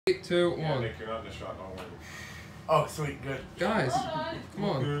3, 2, 1. Yeah, Nick, you're not in the shot, don't worry. Oh, sweet, good. Guys, come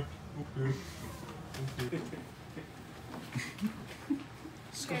on.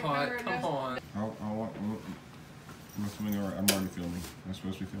 Scott, come on. I'm assuming I'm already filming. Am I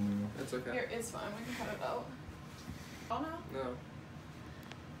supposed to be filming though? It's okay. Here, it's fine. We can cut it out. Oh no. No.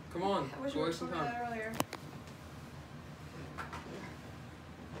 Come on. I wish Go we waste some told me time. that earlier.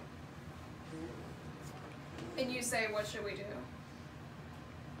 And you say, what should we do?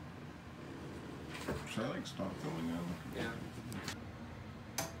 Should I like stop filming now?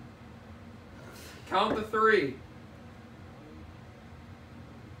 Yeah. Count to 3.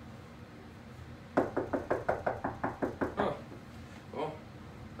 Oh. Well,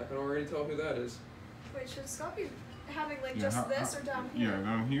 I can already tell who that is. Wait, should Scott be having like Yeah, just this or down here? Yeah,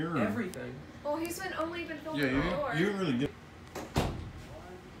 down here. Or? Everything. Well, he's been only been filming Yeah, the door. you didn't really get.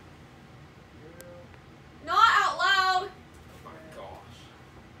 Not out loud! Oh my gosh.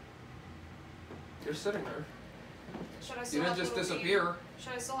 You're sitting there. Should I You still didn't have just little disappear. Bean?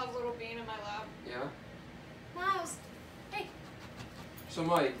 Should I still have little Bean in my lap? Yeah. Miles! Hey! So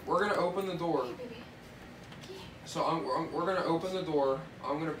Mike, we're gonna open the door. Hey, baby. Yeah. So we're gonna open the door.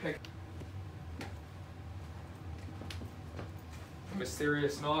 I'm gonna pick a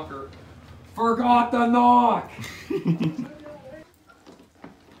mysterious knocker. Forgot to knock.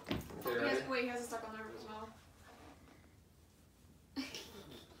 Wait, he has it stuck on the roof as well.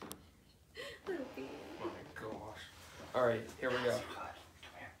 Little Bean. Oh my gosh. All right, here we go.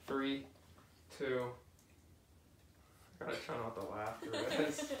 3, 2. I gotta try not to laugh through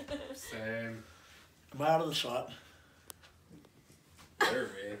this. Same. Am I out of the shot? Better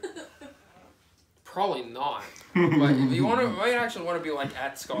be. Probably not. But if you might actually want to be like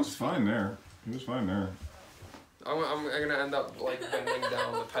at He Scott's was fine there. He was fine there. I'm gonna end up like bending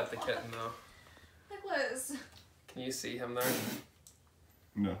down to pet the kitten though. Nicholas! Can you see him there?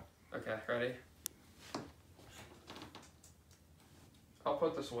 No. Okay, ready? I'll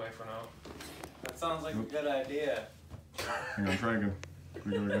put this away for now. That sounds like a good idea. Hang on, try again.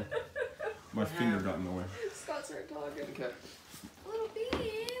 We go again. My finger got in the way. Scott started talking. Okay. Little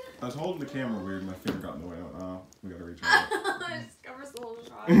Bean! I was holding the camera weird. My finger got in the way. We gotta reach out. It just covers the whole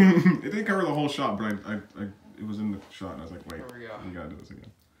shot. It didn't cover the whole shot, but it was in the shot, and I was like, wait, Here we go. we gotta do this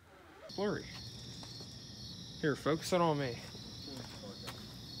again. Blurry. Here, focus it on me.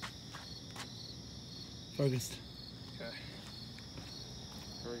 Focused. Okay.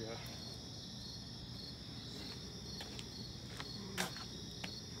 Here we go.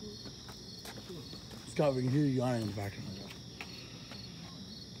 Scott, we can hear you yawning in the background.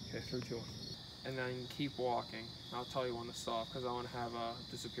 Okay, 3, 2, 1. And then keep walking. I'll tell you when to stop because I want to have a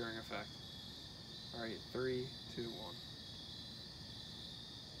disappearing effect. All right, 3, 2, 1.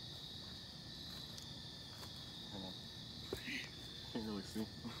 Hold on. Can't really see.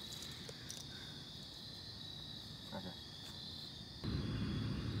 Okay.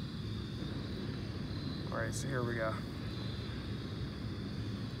 All right, so here we go.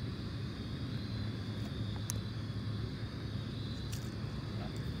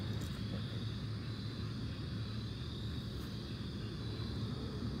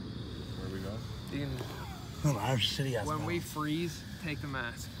 Where we go? You can, No, Irish City has when we freeze, take the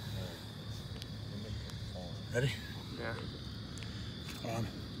mask. Ready? Yeah.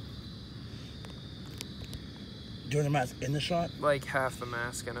 Doing the mask in the shot? Like half the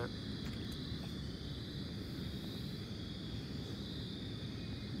mask in it.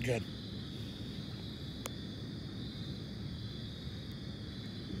 Good.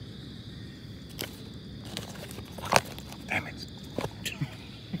 Damn it.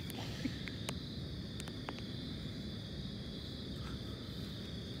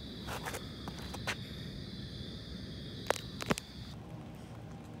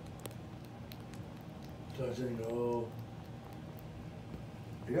 Touch and go.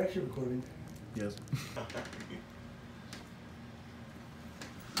 Are you actually recording? Yes.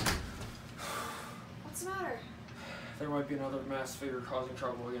 What's the matter? There might be another masked figure causing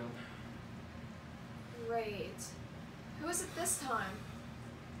trouble again. Great. Who is it this time?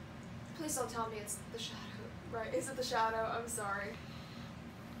 Please don't tell me it's the shadow. Right, is it the shadow? I'm sorry.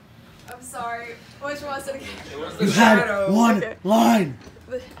 I'm sorry. Which was it again? It was the You shadow. had one Okay. line!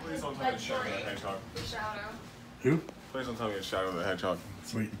 Please don't tell me it's Shadow the Hedgehog. The shadow. Who? Please don't tell me it's Shadow the Hedgehog.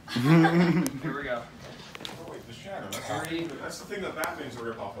 Sweet. Here we go. Oh wait, the Shadow. That's the thing that Batman's a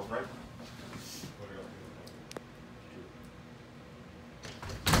rip-off of, right?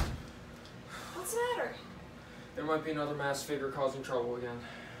 What's the matter? There might be another masked figure causing trouble again.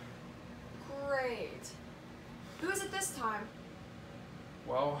 Great. Who is it this time?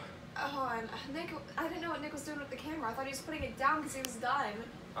 Well, Oh, and Nick, I didn't know what Nick was doing with the camera. I thought he was putting it down because he was done.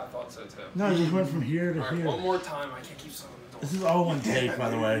 I thought so too. No, it just went from here to Alright, here. one more time. I can't keep something in the This door. is all one take, by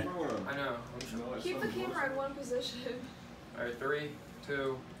the way. I know. Keep the camera in one position. Alright, 3,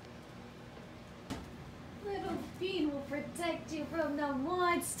 2. Little Bean will protect you from the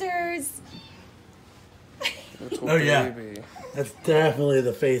monsters. Oh yeah, that's definitely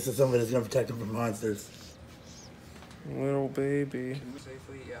the face of somebody that's gonna protect them from monsters. Little baby.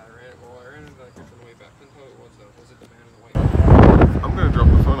 Safely, yeah, I ran into that creature on the way back. Then who it was though? Was it the man in the white? I'm gonna drop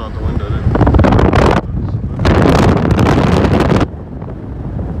the phone out the window, dude.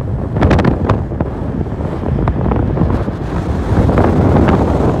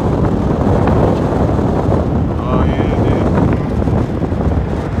 Oh yeah, dude.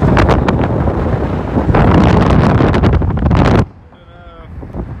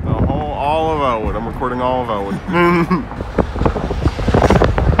 The whole, all of Elwood. I'm recording all of Elwood.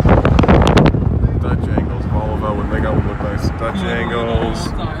 Dutch angles of all of Elwood. Make Elwood look nice. Dutch angles.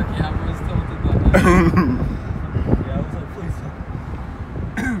 Sorry, our camera's tilted that way. Yeah, I was like, please.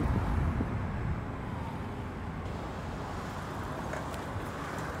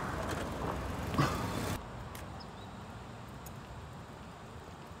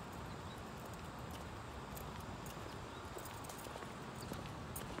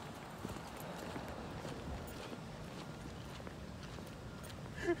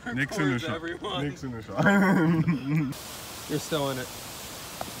 Nick's in the shot. everyone. Nick's in the shot. You're still in it.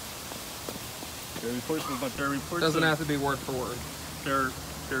 There are reports of, Doesn't have to be word for word. there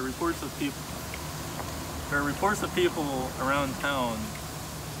are reports of people. There are reports of people around town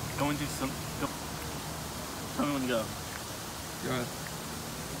going to some. Someone go. Go ahead.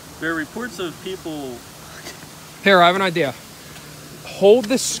 There are reports of people. Here, I have an idea. Hold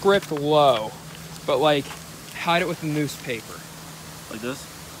the script low, but like hide it with a newspaper. Like this?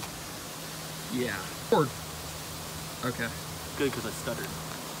 Yeah. Word. Okay. Good, because I stuttered.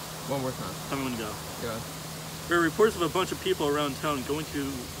 One more time. Tell me when to go. Go ahead. There are reports of a bunch of people around town going to.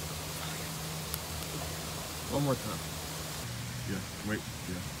 One more time. Yeah, wait,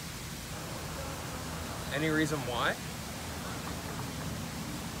 yeah. Any reason why?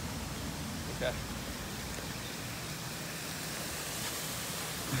 Okay.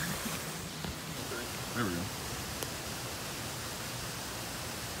 There we go.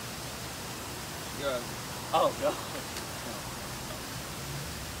 Go ahead. Oh, God.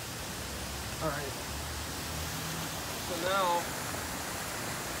 Alright. So now,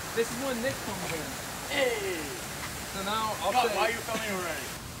 this is when Nick comes in. Hey! So now, I'll God, say, why are you filming already?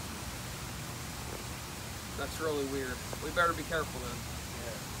 that's really weird. We better be careful then.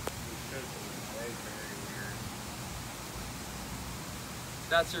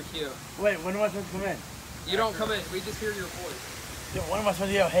 That's your cue. Wait, when am I supposed to come in? You don't come in, we just hear your voice. Yo, when am I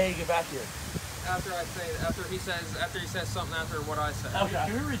supposed to yell, hey, get back here? After he says something after what I say.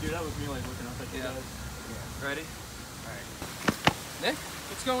 Okay. Can we redo that with me like looking up at you Yeah. guys? Ready? Alright. Nick,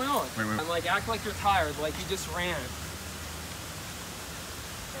 what's going on? Wait. And like act like you're tired, like you just ran.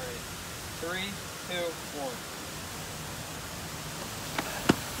 Alright. 3, 2, 1.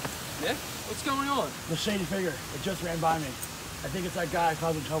 Nick, what's going on? The shady figure, it just ran by me. I think it's that guy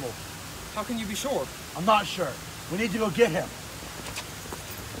causing trouble. How can you be sure? I'm not sure. We need to go get him.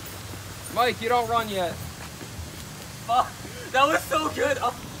 Mike, you don't run yet. Fuck! That was so good!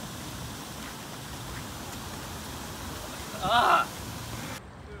 Oh. Ah!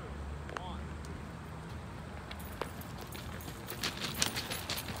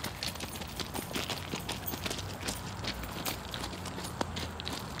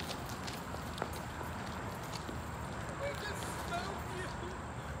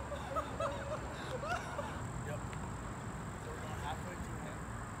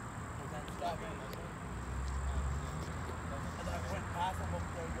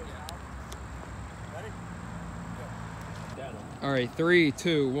 All right, 3,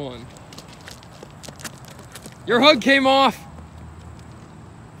 2, 1. Your hood came off.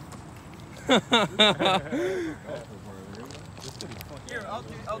 Here, I'll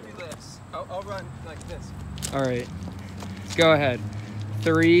do this. I'll run like this. All right, let's go ahead.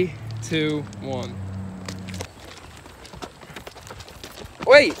 3, 2, 1.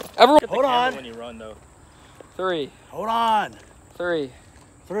 Wait, everyone. Hold on. When you run, though. 3, Hold on. 3.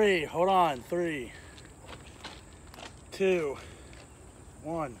 3, hold on. 3, 2,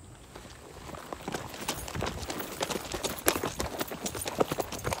 1.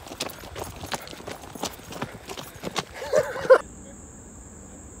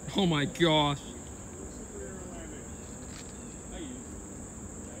 Oh my gosh.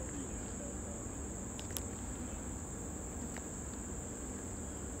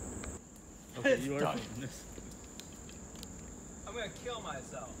 Okay, you are. I'm gonna kill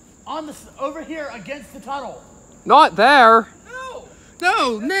myself. Over here against the tunnel. Not there. No!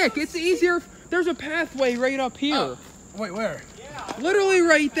 No, Nick, it's easier. There's a pathway right up here. Wait, where? Literally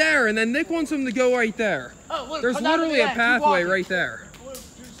right there, and then Nick wants him to go right there. Oh, look, There's come down to literally the a end. Keep pathway walking. right there. Blue,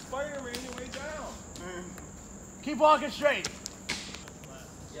 you Spider-Man your way down. Keep walking straight.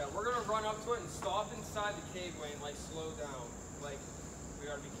 Yeah, we're gonna run up to it and stop inside the caveway and like slow down. Like, we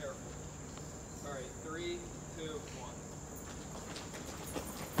gotta be careful. All right, 3, 2, 1.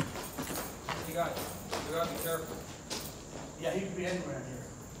 You guys, we gotta be careful. Yeah, he could be anywhere in here.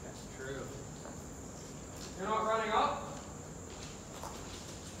 That's true. You're not running up?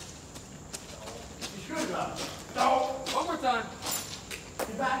 You should have. No. One more time.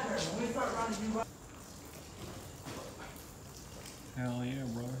 Get back here. When we start running, you run. Hell yeah,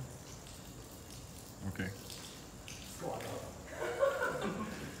 brother. Okay.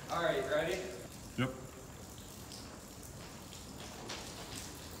 All right, ready? Yep.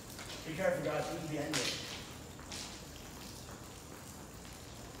 Be careful, guys. We could be anywhere.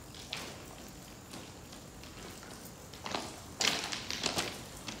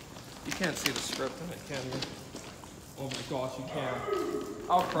 You can't see the script in it, can you? Oh my gosh, you can.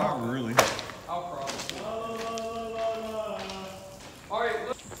 I'll crop Not it. really. I'll crop it. All right,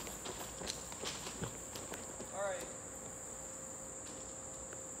 look. All right.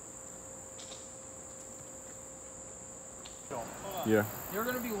 Yeah. You're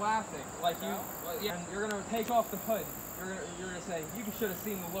gonna be laughing, like you. Yeah. And you're gonna take off the hood. You're gonna say, "You should have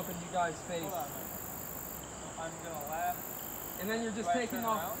seen the look on you guys' face." Hold on, man. I'm gonna laugh. And then you're just Do I taking turn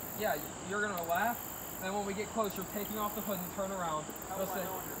off. around? Yeah, you're gonna laugh. And then when we get close, you're taking off the hood and turn around. How You'll will I say,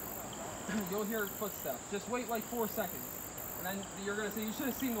 know when you're you'll hear footsteps. Just wait like 4 seconds. And then you're gonna say, "You should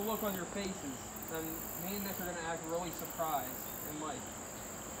have seen the look on your faces." And me and Nick are gonna act really surprised, and Mike.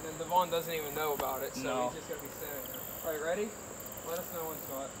 And then Devon doesn't even know about it, so No. he's just gonna be standing there. All right, ready? Let us know when to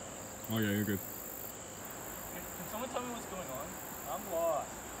start. Oh yeah, you're good. Can someone tell me what's going on? I'm lost.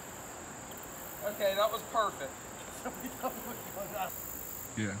 Okay, that was perfect.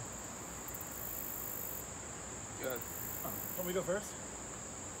 Yeah. Good. Want me to go first?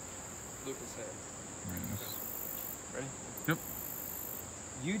 Lucas said. Ready? Yep.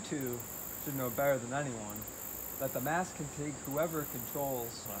 You two should know better than anyone that the mask can take whoever it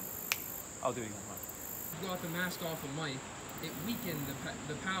controls. I'll do it again. You got the mask off of Mike. It weakened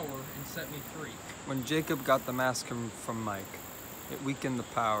the power and set me free. When Jacob got the mask from Mike, it weakened the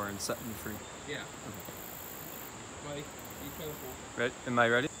power and set me free. Yeah. Mike, be careful. Ready? Am I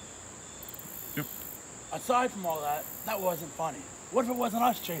ready? Aside from all that, that wasn't funny. What if it wasn't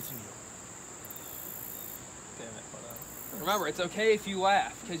us chasing you? Damn it. But, Remember, it's okay if you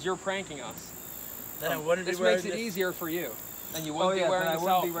laugh, because you're pranking us. Then I wouldn't This be wearing makes it this. easier for you. And you Oh wouldn't yeah, be wearing then I this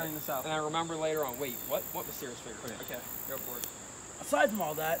wouldn't be outfit. wearing this outfit. And I remember later on, wait, what? What mysterious figure? Okay, go for it. Aside from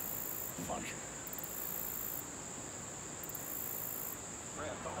all that, fuck.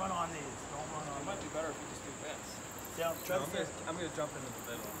 Don't run on these. Don't run on It might be better if we just do this. these. Yeah, try to stay. I'm gonna jump into the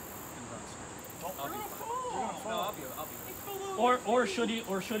middle and run straight. Don't. I'll be fine. You're gonna fall. I'll be or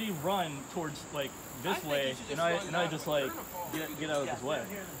should he run towards like this I think way you should and just run I that just way. like You're gonna fall. get out of Yeah, his way?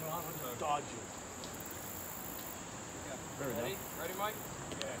 stand here and John will just dodge you. There we go. Ready? Ready, Mike?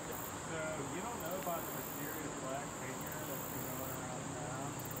 So you don't know about the mysterious black figure that's been going around town?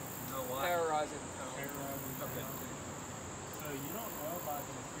 No why? Terrorizing the town. Terrorizing the Okay. town? So you don't know about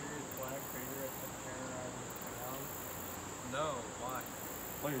the mysterious black figure that's been terrorizing the town? No, why?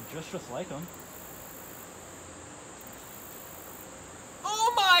 Well, you're just like him. Oh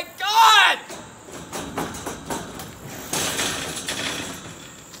my God!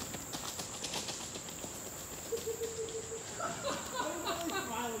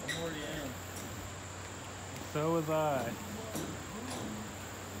 So was I.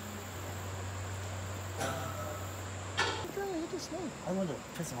 I wanted to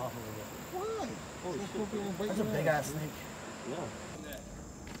piss him off a little bit. Why? That's a big ass snake.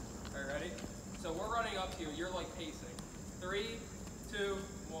 Alright, ready? So we're running up to you. You're like pacing. 3, 2,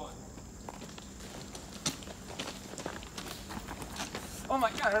 1. Oh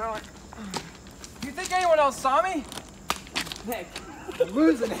my god, I don't like... Do you think anyone else saw me? Nick, I'm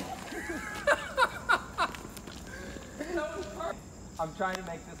losing it. I'm trying to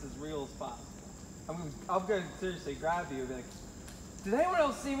make this as real as possible. I'm gonna seriously grab you and be like, did anyone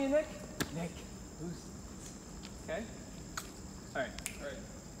else see me, Nick? Nick, who's... Okay? Alright. Alright.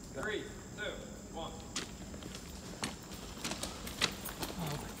 3, 2, 1.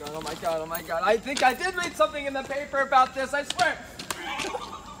 Oh my god, oh my god. I think I did read something in the paper about this, I swear.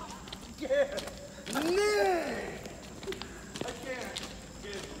 Yeah. Nick! I can't.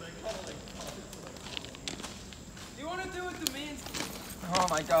 You want to do it to me instead? Oh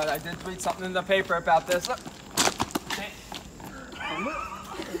my god, I did read something in the paper about this.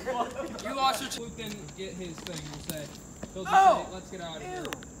 You lost your Luke didn't get his thing, we'll say. He'll just say, let's get out of here.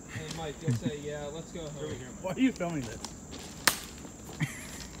 And Mike, you'll say, yeah, let's go home. Why are you filming this?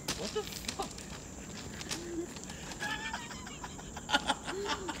 What the fuck?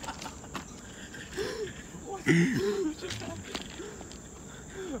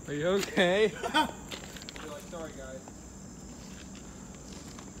 Are you okay? You're like, sorry guys.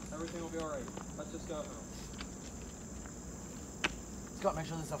 Everything will be alright. Let's just go home. Scott, make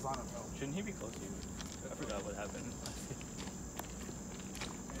sure this stuff's on it, bro. Shouldn't he be close to you? I forgot what happened.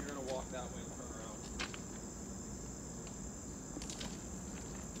 You're gonna walk that way and turn around.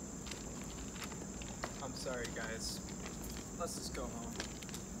 I'm sorry guys. Let's just go home.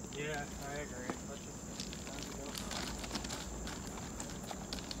 Yeah, I agree. Let's just time to go.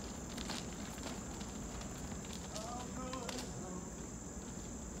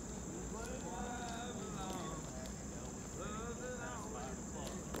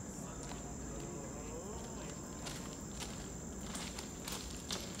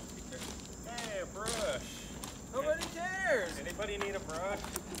 Hey, a brush. Nobody cares. Anybody need a brush?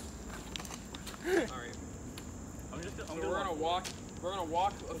 Alright. So we're gonna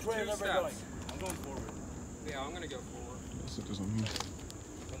walk a few steps. I'm going forward. Yeah, I'm gonna go forward. Sit this on me.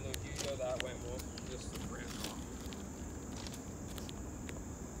 And Luke, you go that way and we'll just branch off.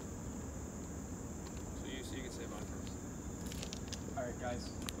 So you can say bye first. Alright, guys.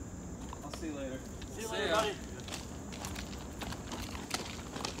 I'll see you later. See you See later, ya. buddy.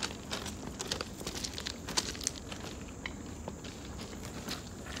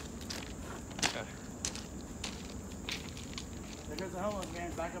 There goes the homeless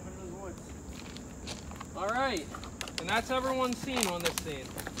man back up into the woods. Alright. And that's everyone's scene on this scene.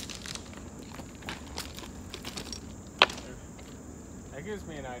 That gives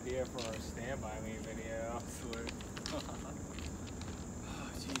me an idea for our Stand By Me video. Oh,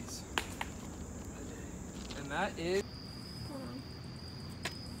 jeez. And that is... Hold on.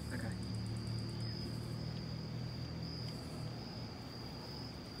 Okay.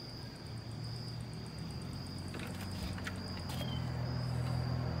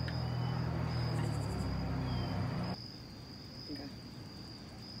 Okay.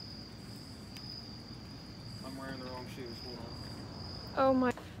 I'm wearing the wrong shoes. Hold on. Oh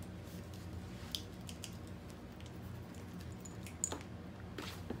my.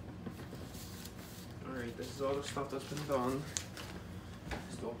 Alright, this is all the stuff that's been done.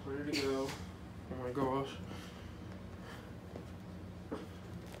 Still plenty to go. Oh my gosh.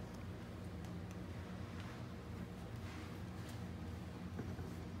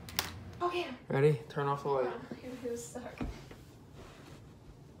 Okay. Ready? Turn off the light. He was stuck.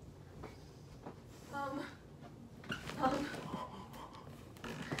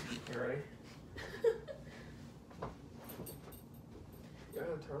 You ready? Yeah,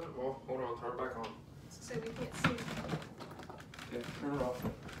 turn it. Well, hold on. Turn it back on. So we can't see. Yeah, turn it off.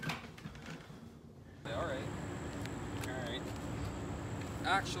 Alright. Alright.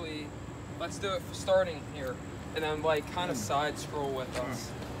 Actually, let's do it for starting here. And then, like, kind of side scroll with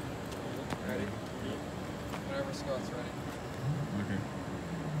us. Ready? Whenever Scott's ready. Okay.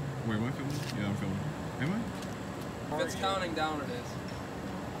 Wait, am I filming? Yeah, I'm filming. Am I? If it's counting down, it is.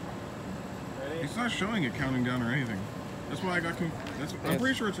 It's not showing it counting down or anything. That's why I got I'm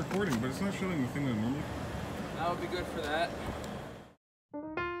pretty sure it's recording, but it's not showing the thing that normally. That would be good for that.